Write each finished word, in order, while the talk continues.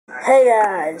Hey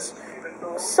guys,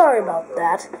 sorry about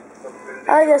that.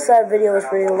 I guess that video was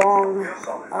pretty long.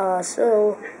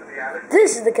 So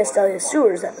this is the Castelia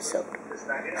Sewers episode.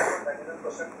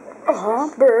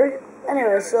 Bird.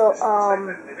 Anyway, so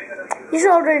you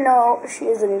should already know she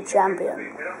is the new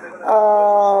champion.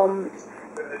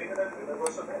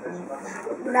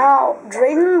 Now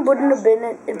Drayden wouldn't have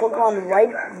been in Pokemon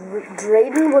White.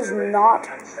 Drayden was not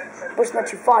the person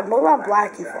that you fought. Pokemon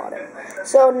Black you fought him.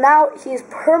 So now he's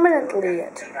permanently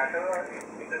it.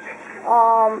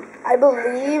 I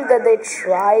believe that they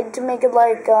tried to make it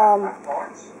like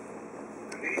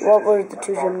what were the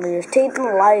two gym leaders? Tate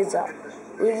and Liza.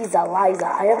 Liza.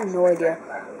 I have no idea.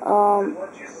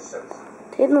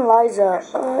 Tate and Liza.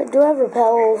 Do I have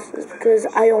repels? It's because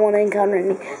I don't want to encounter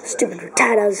any stupid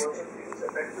Rattatas.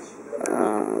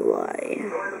 Why?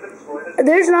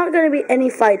 There's not going to be any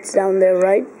fights down there,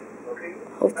 right?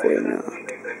 Hopefully not.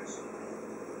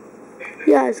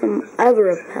 Yeah, I have a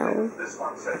repel.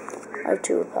 I have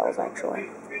two repels, actually.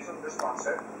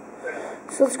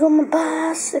 So let's go on my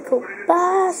bicycle.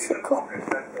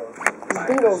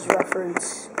 Beatles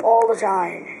reference all the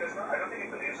time.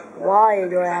 Why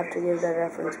do I have to give that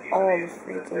reference all the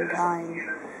freaking time?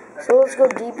 So let's go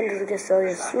deep into the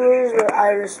Castelia Sewers, where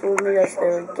Iris will meet us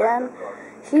there again.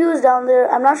 He was down there.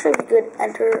 I'm not sure if he could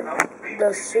enter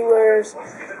the sewers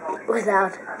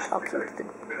without talking to the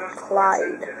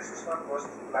Clyde.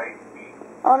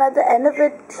 Oh, and at the end of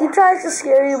it, he tries to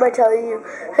scare you by telling you,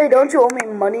 hey, don't you owe me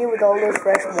money with all this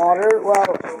fresh water?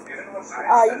 Well,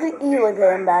 you could easily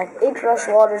pay him back. 8 fresh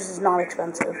waters is not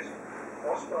expensive.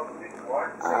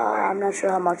 I'm not sure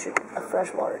how much a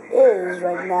fresh water is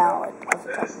right now off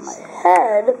the top of my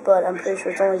head, but I'm pretty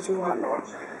sure it's only 200.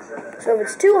 So if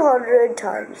it's 200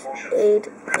 times 8,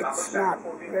 it's not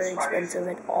very expensive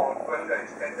at all.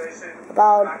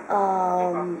 About,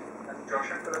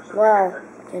 well,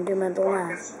 can't do mental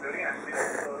math.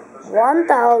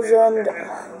 1,000.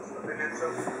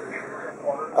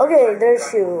 Okay,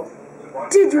 there's 2.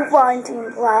 Did you find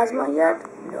Team Plasma yet?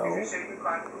 No.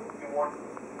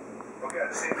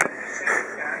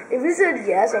 If you said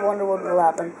yes, I wonder what will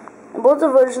happen. In both the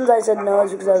versions I said no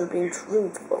is because I was being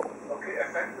truthful.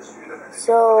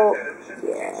 So,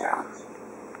 yeah.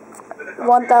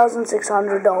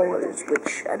 $1,600,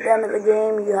 which at the end of the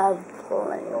game you have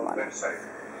plenty of money.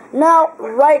 Now,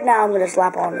 right now I'm going to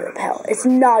slap on the repel. It's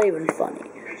not even funny.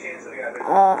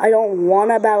 I don't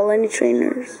want to battle any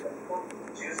trainers.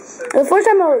 The first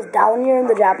time I was down here in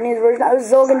the Japanese version, I was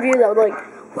so confused. I was like,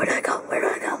 where do I go?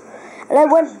 And I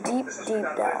went deep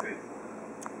down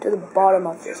to the bottom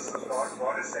of this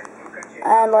place.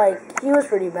 And, like, he was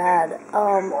pretty bad.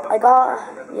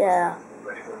 Yeah.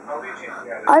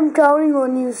 I'm counting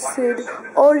on you, Sid.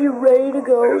 Are you ready to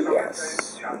go?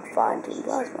 Yes. Fine, Team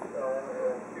Plasma.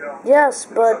 Yes,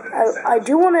 but I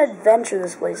do want to adventure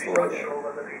this place later.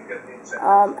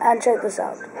 And check this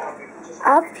out.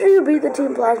 After you beat the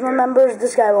Team Plasma members,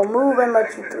 this guy will move and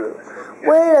let you through.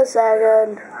 Wait a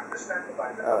second.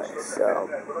 Okay, so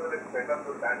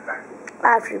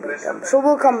after you beat them. So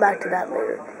we'll come back to that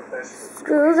later.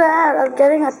 Screw that, I'm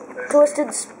getting a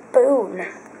twisted spoon.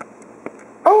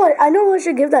 Oh, I know who I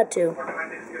should give that to.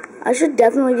 I should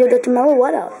definitely give that to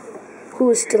Meloetta, who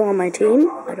is still on my team.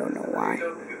 I don't know why.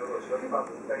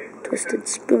 Twisted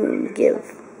spoon,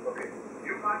 give.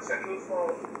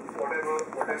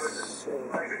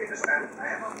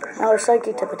 Now our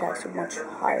psychic type attacks are much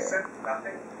higher.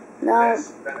 Now,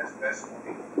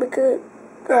 we could...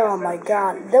 Oh my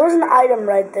god. There was an item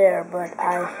right there, but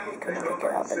I couldn't pick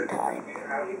it up in time.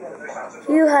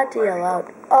 You had to yell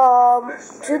out.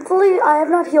 Truthfully, I have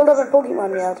not healed up in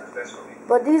Pokemon yet.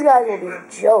 But these guys will be a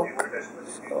joke.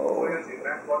 So,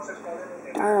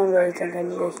 I don't really think I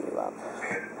need to heal up.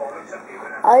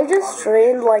 I just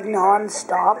trained like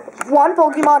non-stop. 1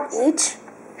 Pokemon each.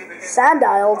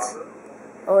 Sandiles.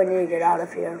 Oh, I need to get out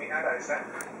of here.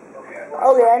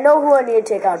 Okay, I know who I need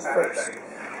to take out first.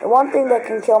 The one thing that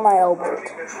can kill my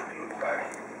Albert.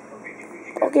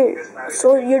 Okay,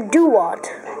 so you do what?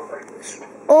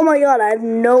 Oh my god, I have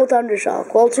no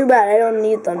Thundershock. Well, too bad, I don't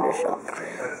need Thundershock.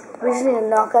 We just need to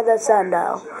knock out that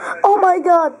Sandile. Oh my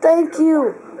god, thank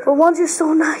you. For once, you're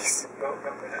so nice.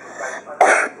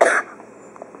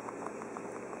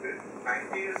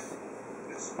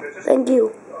 Thank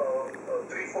you.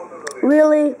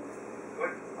 Really?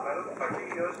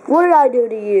 What did I do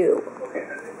to you?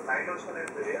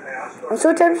 I'm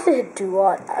so tempted to hit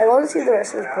Duat. I want to see the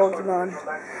rest of his Pokemon.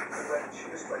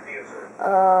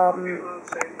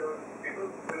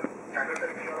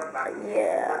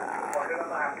 Yeah.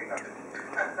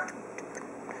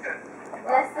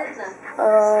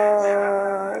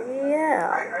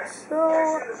 Yeah. So,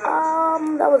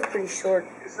 that was a pretty short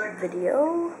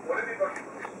video,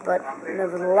 but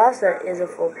nevertheless, that is a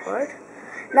full part.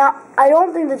 Now, I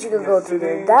don't think that you could go through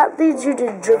there. That leads you to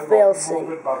Driftveil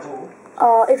City.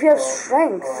 If you have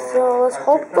strength, so let's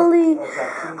hopefully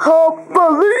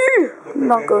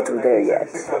not go through there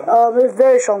yet. There's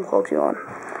very strong Pokemon.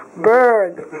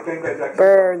 Berg.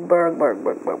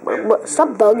 Stop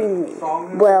bugging me.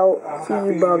 Well,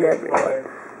 he bug everyone.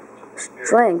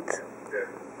 Strength.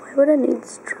 Why would I need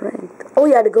strength? Oh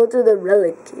yeah, to go through the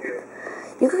Relic Cave.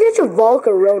 You could get your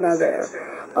Volcarona there.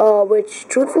 Which,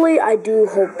 truthfully, I do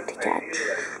hope to catch.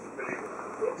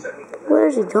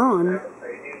 Where's he gone?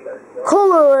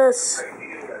 Colorless!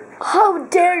 How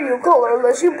dare you,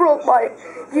 Colorless? You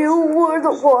were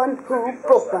the one who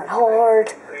broke my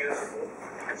heart.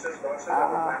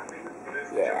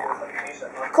 Yeah.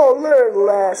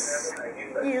 Colorless.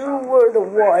 You were the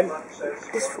one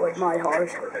who destroyed my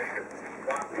heart.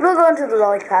 We'll go into the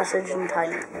Relic Passage in a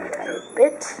tiny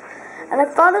bit. And I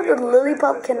found out that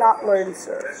Lillipup cannot learn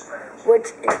Surf,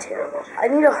 which is terrible. I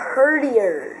need a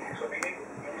Herdier.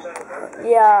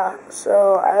 Yeah,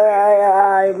 so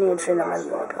I need to train up my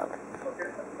Lillipup.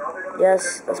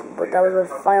 Yes, that was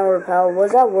my final repel.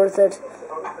 Was that worth it?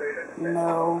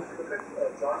 No.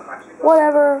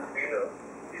 Whatever.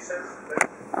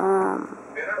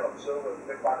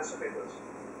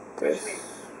 This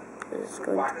is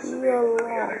going to be a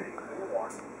long.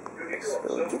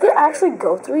 So you could actually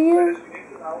go through here?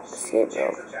 Escape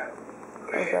rope.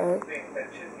 Okay.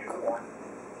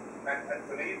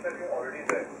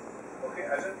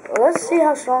 Well, let's see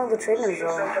how strong the trainers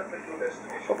are.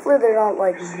 Hopefully they're not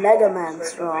like Mega Man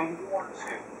strong.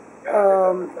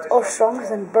 Stronger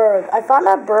than Berg. I found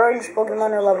out Berg's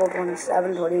Pokemon are level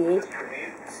 27, 28.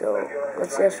 So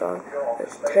let's see how strong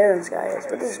this Terrence guy is.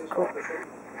 But this is cool.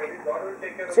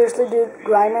 Seriously, dude,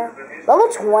 Grimer? Level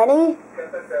 20?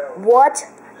 What?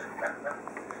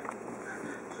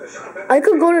 I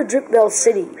could go to Driftveil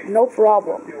City, no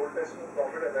problem.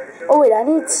 Oh wait, I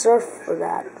need Surf for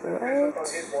that, right?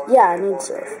 Yeah, I need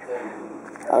Surf.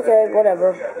 Okay,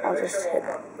 whatever. I'll just hit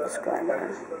this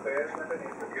Grimer.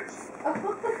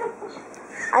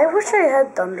 I wish I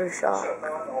had Thunder Shock.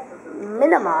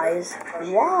 Minimize?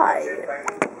 Why?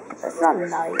 That's not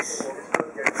nice.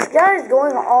 This guy is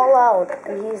going all out,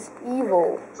 and he's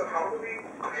evil.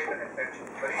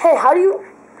 Hey, how do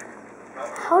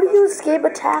you escape a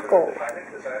tackle?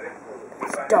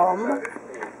 It's dumb.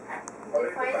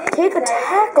 Take a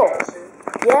tackle.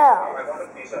 Yeah.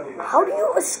 How do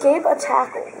you escape a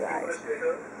tackle, guys?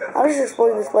 I'm just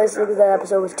exploring this place because that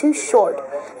episode was too short.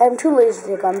 I'm too lazy to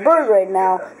take on Bird right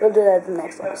now. We'll do that in the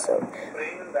next episode.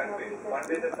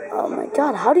 Oh my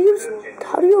god, how do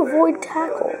you avoid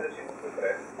tackle?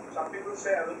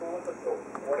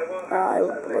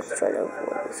 Let's try to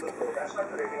avoid this guy.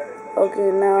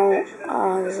 Okay, now,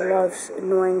 there's a lot of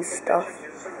annoying stuff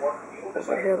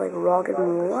over here, like Rocket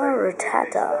Moon,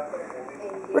 Rattata.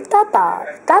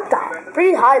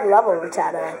 Pretty high level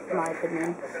Rattata, in my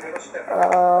opinion.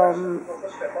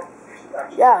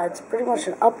 Yeah, it's pretty much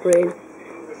an upgrade.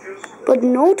 But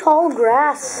no tall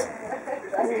grass.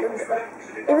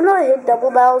 Even though I hate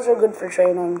double battles are good for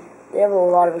training, they have a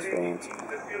lot of experience.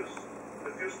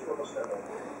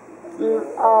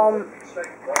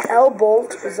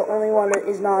 L-Bolt is the only one that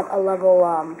is not a level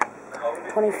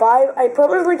 25. I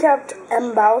purposely kept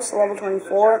M-Bouse level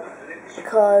 24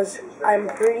 because I'm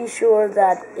pretty sure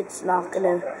that it's not going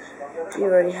to be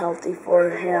very healthy for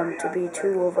him to be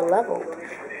too over-leveled.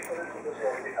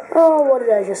 Oh, what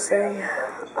did I just say?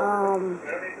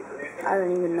 I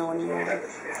don't even know anymore.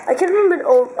 I kept him a bit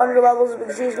under levels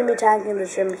because he's going to be tanking the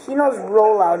gym. He knows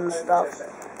rollout and stuff.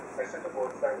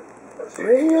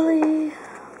 Really?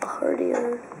 A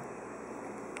Herdier?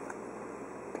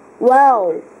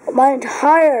 Wow, my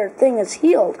entire thing is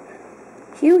healed.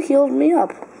 You healed me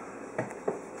up.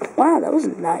 Wow, that was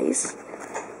nice.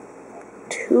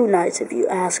 Too nice if you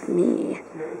ask me.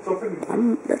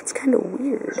 That's kind of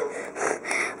weird.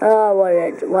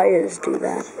 Why did I just do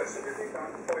that?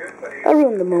 I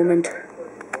ruined the moment.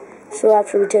 So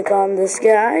after we take on this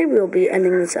guy, we'll be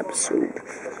ending this episode.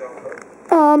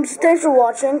 So thanks for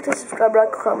watching. Please subscribe,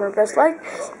 like, comment, press like.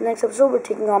 Next episode, we're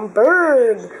taking on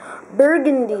Burgen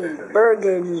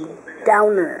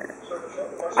Downer.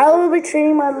 I will be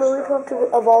training my Lillipup to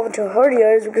evolve into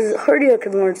Herdiers because Herdier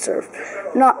can learn Surf,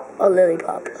 not a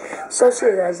Lillipup. So see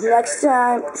you guys next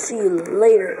time. See you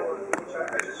later.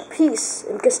 Peace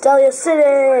in Castelia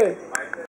City.